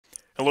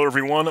Hello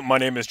everyone, my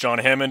name is John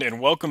Hammond, and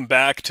welcome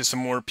back to some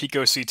more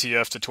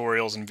PicoCTF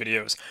tutorials and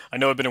videos. I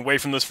know I've been away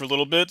from this for a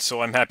little bit,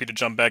 so I'm happy to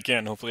jump back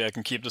in. Hopefully I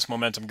can keep this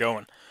momentum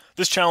going.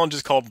 This challenge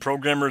is called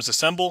Programmers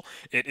Assemble.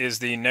 It is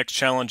the next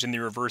challenge in the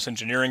reverse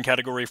engineering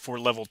category for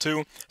level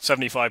 2,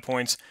 75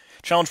 points.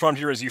 Challenge prompt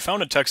here is you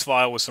found a text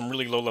file with some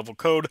really low-level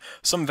code.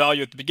 Some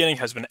value at the beginning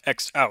has been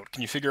x'd out.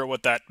 Can you figure out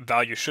what that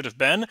value should have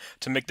been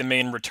to make the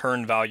main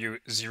return value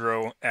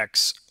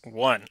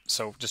 0x1?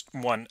 So just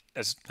 1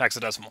 as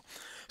hexadecimal.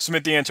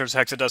 Submit the answer as a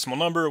hexadecimal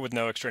number with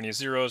no extraneous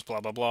zeros,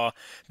 blah, blah, blah.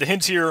 The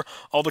hints here,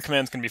 all the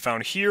commands can be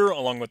found here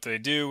along with what they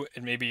do.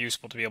 It may be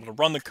useful to be able to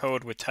run the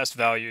code with test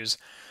values.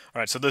 All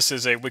right, so this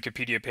is a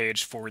Wikipedia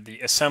page for the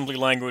assembly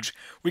language.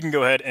 We can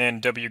go ahead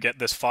and wget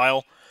this file.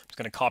 I'm just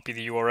going to copy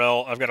the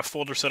URL. I've got a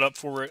folder set up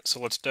for it, so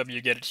let's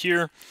wget it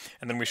here,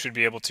 and then we should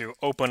be able to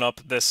open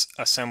up this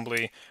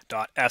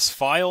assembly.s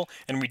file,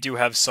 and we do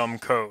have some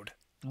code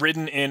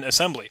written in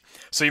assembly.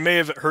 So you may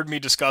have heard me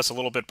discuss a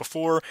little bit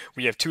before,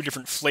 we have two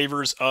different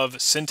flavors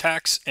of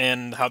syntax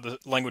and how the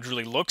language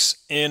really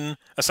looks in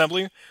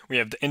assembly. We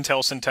have the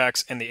Intel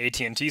syntax and the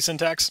AT&T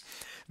syntax.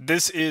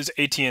 This is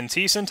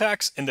AT&T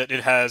syntax in that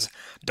it has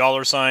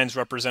 $signs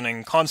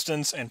representing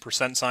constants and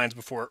percent signs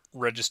before it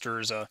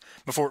registers,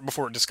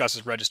 before it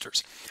discusses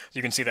registers.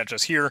 You can see that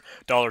just here,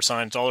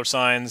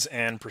 $signs,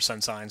 and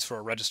percent signs for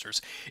our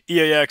registers.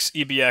 EAX,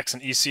 EBX,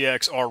 and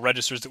ECX are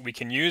registers that we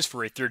can use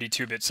for a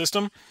 32-bit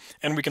system,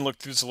 and we can look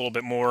through this a little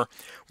bit more.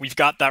 We've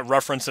got that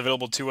reference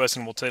available to us,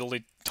 and we'll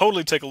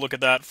totally take a look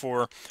at that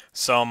for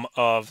some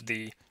of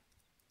the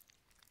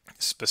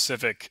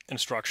specific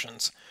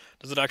instructions.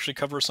 Does it actually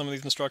cover some of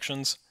these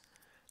instructions?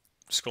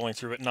 Scrolling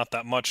through it, not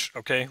that much.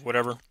 Okay,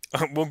 whatever.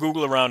 We'll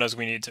Google around as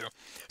we need to.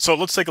 So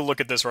let's take a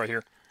look at this right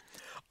here.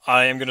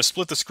 I am going to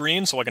split the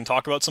screen so I can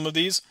talk about some of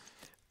these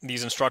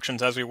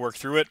instructions as we work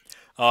through it.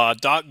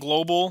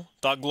 .global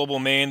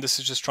main, this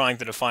is just trying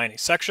to define a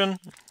section.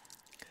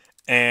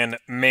 And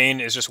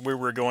main is just where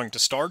we're going to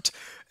start.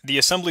 The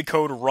assembly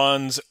code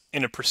runs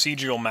in a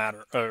procedural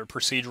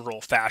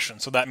fashion,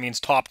 so that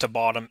means top to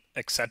bottom,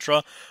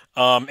 etc.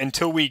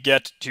 Until we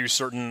get to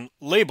certain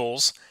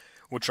labels,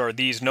 which are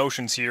these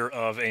notions here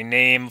of a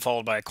name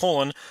followed by a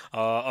colon,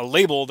 a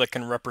label that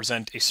can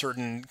represent a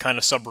certain kind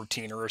of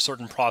subroutine or a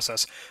certain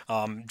process.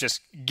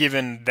 Just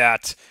given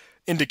that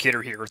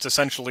indicator here, it's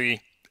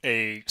essentially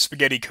a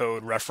spaghetti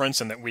code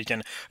reference, and that we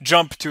can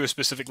jump to a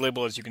specific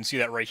label, as you can see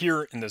that right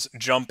here in this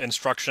jump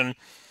instruction.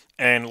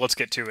 And let's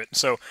get to it.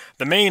 So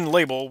the main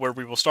label, where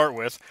we will start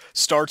with,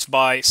 starts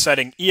by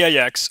setting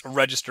EAX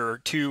register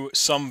to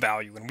some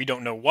value, and we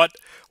don't know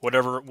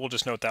whatever, we'll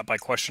just note that by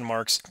question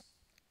marks.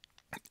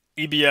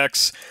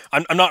 EBX,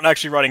 I'm not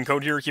actually writing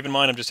code here, keep in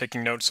mind, I'm just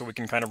taking notes so we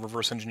can kind of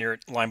reverse engineer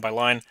it line by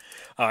line.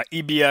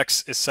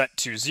 EBX is set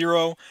to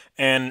 0,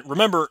 and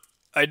remember,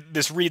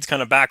 this reads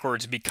kind of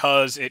backwards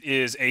because it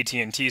is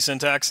AT&T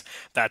syntax.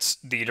 That's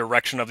the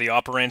direction of the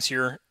operands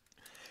here.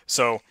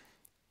 So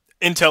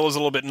Intel is a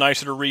little bit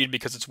nicer to read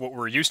because it's what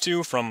we're used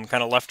to from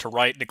kind of left to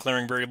right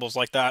declaring variables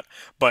like that.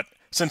 But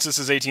since this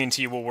is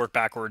AT&T, we'll work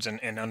backwards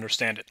and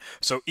understand it.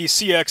 So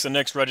ECX, the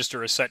next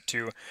register, is set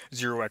to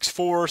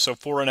 0x4, so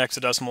 4 in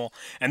hexadecimal.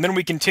 And then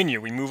we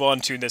continue. We move on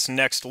to this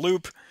next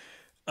loop.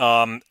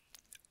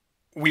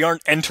 We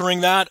aren't entering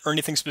that or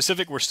anything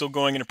specific. We're still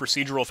going in a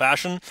procedural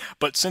fashion.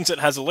 But since it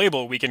has a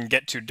label, we can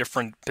get to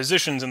different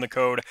positions in the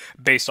code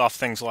based off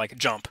things like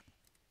jump.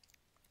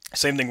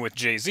 Same thing with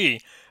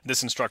JZ,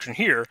 this instruction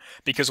here,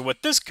 because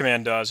what this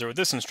command does, or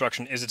this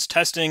instruction, is it's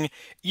testing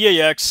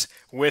EAX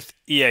with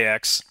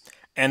EAX,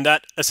 and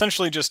that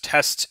essentially just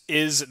tests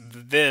is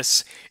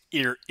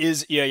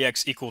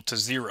EAX equal to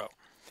 0.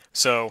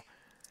 So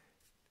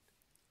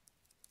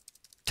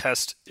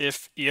test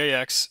if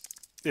EAX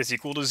is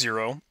equal to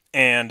 0,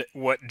 and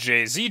what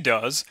JZ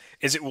does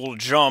is it will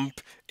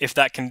jump if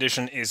that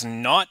condition is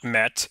not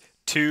met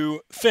to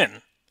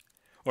fin.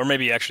 Or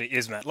maybe actually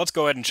is met. Let's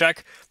go ahead and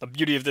check. The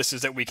beauty of this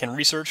is that we can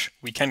research,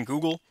 we can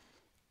Google.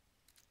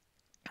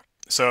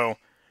 So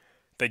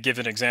they give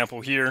an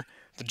example here.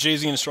 The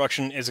JZ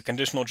instruction is a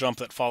conditional jump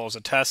that follows a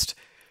test.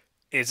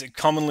 Is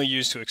commonly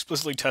used to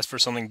explicitly test for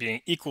something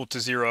being equal to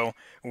 0,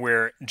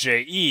 where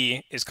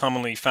JE is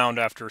commonly found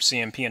after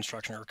CMP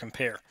instruction or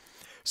compare.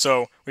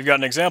 So we've got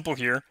an example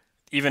here,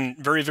 even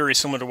very, very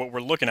similar to what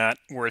we're looking at,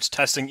 where it's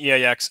testing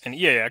EAX and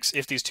EAX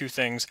if these two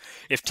things,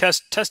 if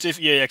test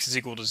if EAX is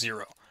equal to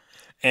 0.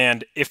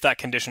 And if that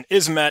condition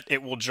is met,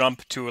 it will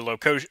jump to a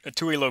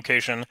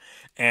location,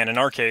 and in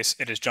our case,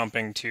 it is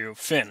jumping to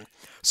fin.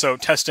 So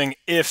testing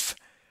if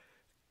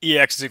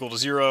EX is equal to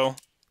 0,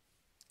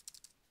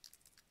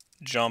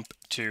 jump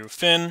to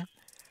fin,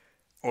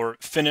 or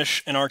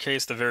finish in our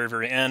case, the very,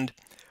 very end.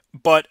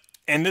 But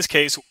in this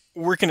case,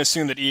 we can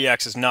assume that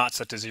EX is not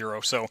set to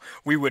 0, so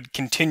we would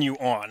continue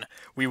on.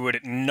 We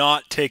would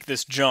not take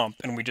this jump,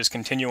 and we just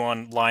continue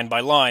on line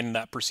by line in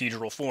that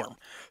procedural form.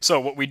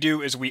 So what we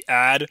do is we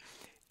add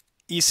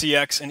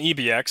ECX and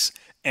EBX,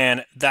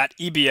 and that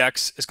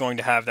EBX is going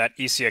to have that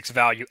ECX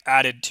value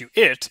added to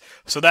it,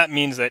 so that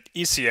means that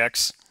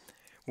ECX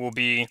will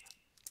be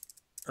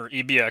or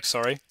EBX,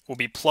 sorry, will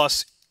be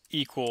plus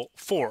equal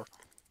 4,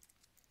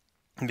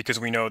 because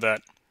we know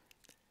that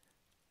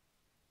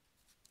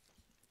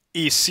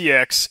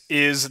ECX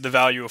is the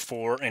value of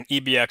 4, and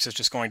EBX is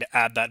just going to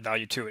add that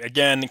value to it.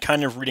 Again,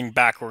 kind of reading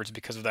backwards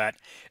because of that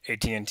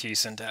AT&T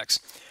syntax.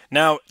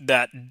 Now,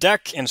 that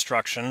dec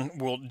instruction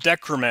will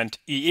decrement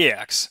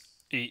EAX.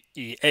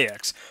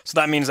 So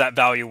that means that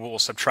value will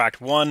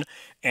subtract 1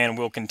 and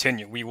will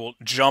continue. We will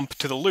jump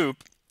to the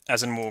loop,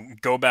 as in we'll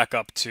go back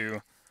up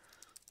to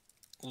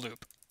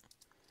loop.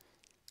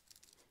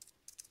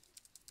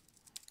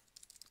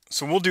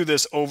 So we'll do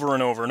this over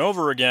and over and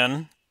over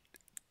again,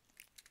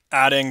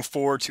 adding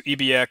 4 to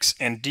EBX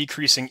and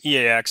decreasing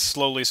EAX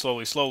slowly,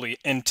 slowly, slowly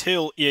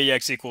until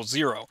EAX equals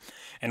 0.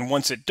 And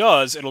once it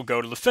does, it'll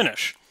go to the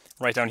finish,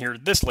 right down here,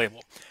 this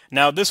label.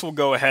 Now this will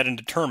go ahead and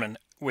determine,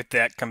 with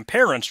that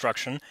compare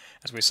instruction,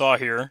 as we saw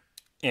here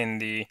in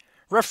the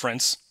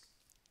reference,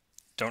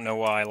 don't know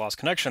why I lost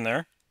connection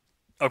there.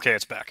 Okay,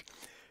 it's back.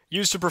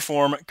 Used to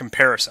perform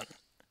comparison.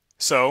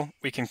 So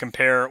we can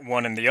compare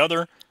one and the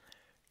other,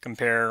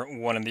 compare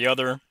one and the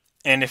other,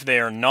 and if they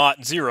are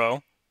not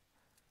 0,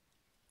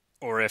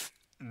 or if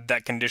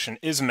that condition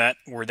is met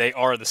where they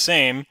are the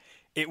same,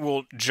 it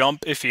will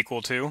jump if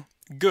equal to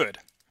good.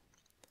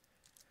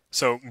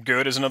 So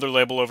good is another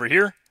label over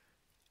here.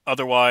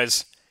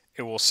 Otherwise,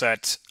 it will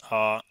set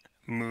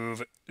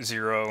move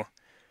 0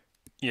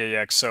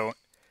 EAX. So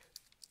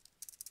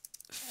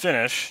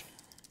finish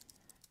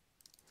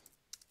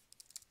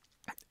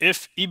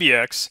if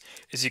EBX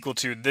is equal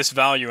to this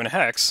value in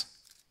hex.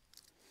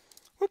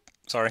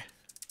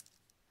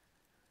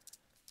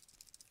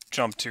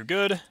 Jump to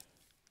good.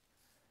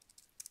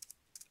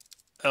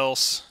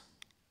 Else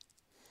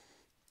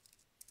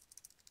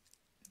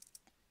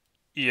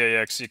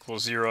EAX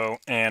equals 0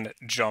 and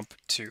jump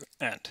to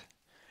end,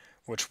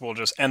 which will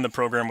just end the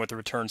program with the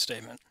return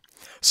statement.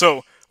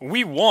 So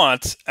we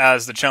want,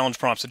 as the challenge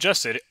prompt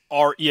suggested,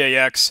 our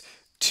EAX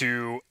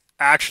to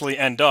actually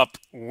end up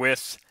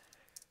with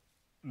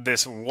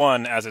this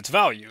 1 as its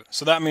value.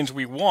 So that means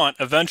we want,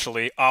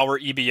 eventually, our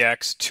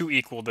EBX to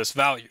equal this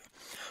value.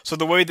 So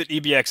the way that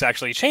EBX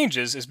actually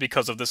changes is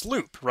because of this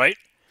loop, right?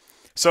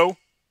 So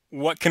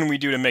what can we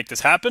do to make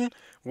this happen?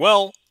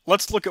 Well,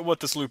 let's look at what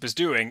this loop is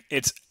doing.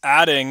 It's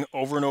adding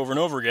over and over and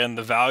over again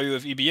the value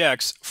of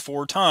EBX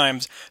 4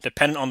 times,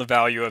 dependent on the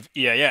value of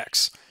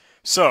EAX.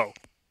 So,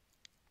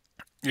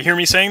 you hear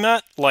me saying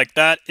that? Like,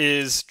 that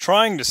is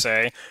trying to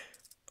say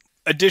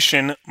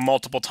addition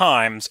multiple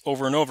times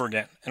over and over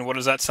again. And what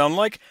does that sound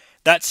like?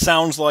 That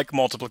sounds like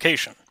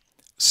multiplication.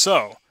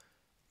 So,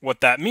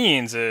 what that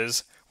means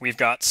is we've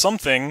got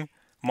something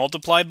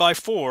multiplied by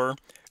 4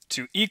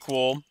 to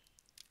equal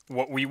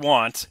what we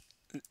want,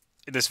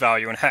 this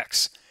value in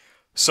hex.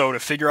 So to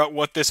figure out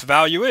what this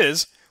value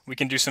is, we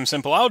can do some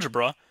simple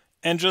algebra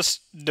and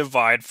just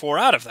divide 4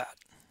 out of that.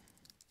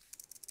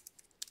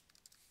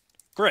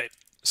 Great.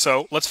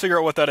 So let's figure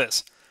out what that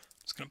is.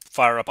 I'm just going to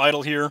fire up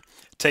idle here,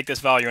 take this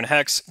value in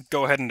hex,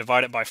 go ahead and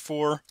divide it by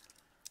 4,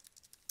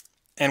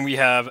 and we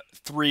have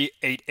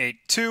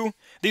 3882.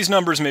 These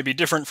numbers may be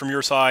different from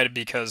your side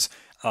because,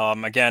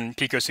 again,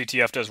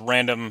 PicoCTF does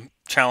random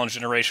challenge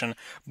generation,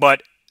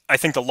 but I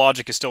think the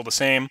logic is still the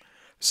same,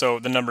 so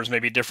the numbers may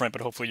be different,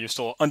 but hopefully you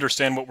still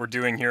understand what we're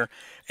doing here.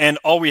 And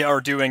all we are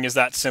doing is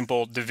that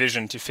simple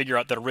division to figure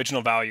out that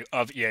original value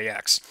of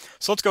EAX.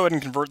 So let's go ahead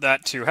and convert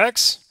that to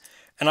hex,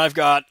 and I've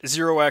got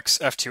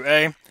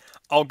 0xF2A.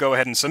 I'll go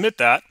ahead and submit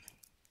that.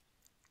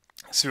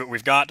 See what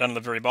we've got down at the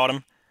very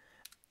bottom.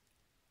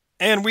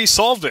 And we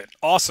solved it.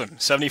 Awesome.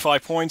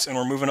 75 points, and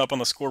we're moving up on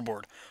the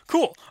scoreboard.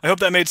 Cool. I hope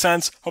that made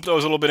sense. Hope that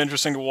was a little bit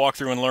interesting to walk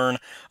through and learn.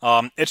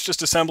 It's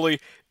just assembly.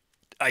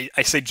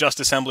 I say just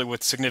assembly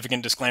with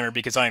significant disclaimer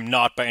because I am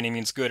not by any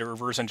means good at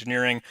reverse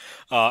engineering,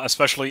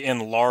 especially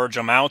in large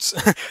amounts.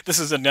 This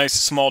is a nice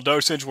small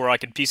dosage where I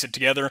could piece it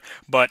together,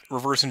 but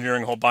reverse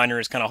engineering a whole binary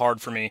is kind of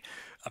hard for me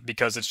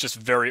because it's just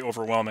very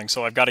overwhelming,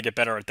 so I've got to get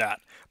better at that.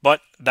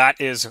 But that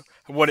is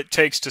what it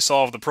takes to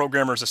solve the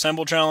Programmer's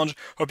Assemble Challenge.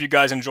 Hope you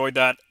guys enjoyed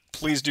that.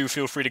 Please do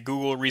feel free to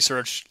Google,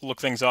 research,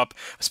 look things up,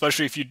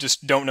 especially if you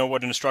just don't know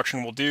what an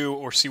instruction will do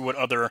or see what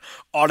other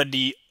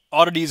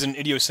oddities and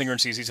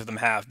idiosyncrasies each of them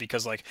have,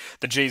 because like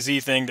the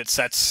JZ thing that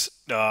sets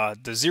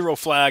the 0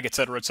 flag,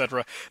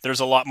 etc., there's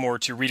a lot more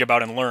to read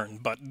about and learn,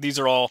 but these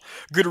are all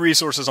good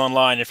resources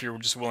online if you're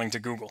just willing to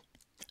Google.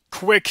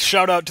 Quick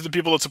shout out to the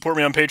people that support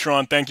me on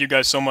Patreon. Thank you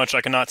guys so much.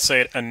 I cannot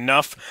say it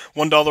enough.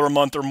 $1 a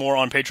month or more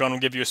on Patreon will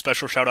give you a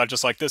special shout out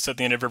just like this at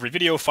the end of every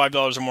video.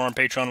 $5 or more on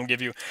Patreon will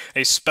give you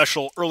a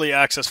special early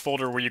access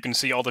folder where you can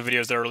see all the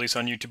videos that are released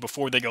on YouTube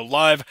before they go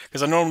live,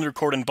 because I normally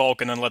record in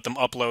bulk and then let them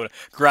upload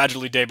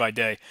gradually day by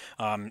day.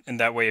 And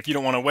that way, if you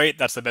don't want to wait,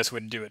 that's the best way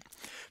to do it.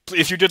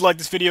 If you did like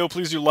this video,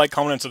 please do like,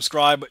 comment, and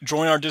subscribe.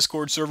 Join our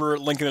Discord server,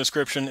 link in the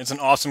description. It's an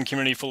awesome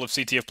community full of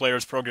CTF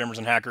players, programmers,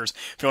 and hackers.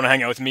 If you want to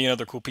hang out with me and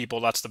other cool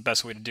people, that's the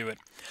best way to do it.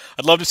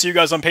 I'd love to see you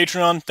guys on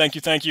Patreon.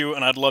 Thank you,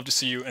 and I'd love to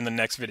see you in the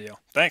next video.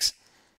 Thanks.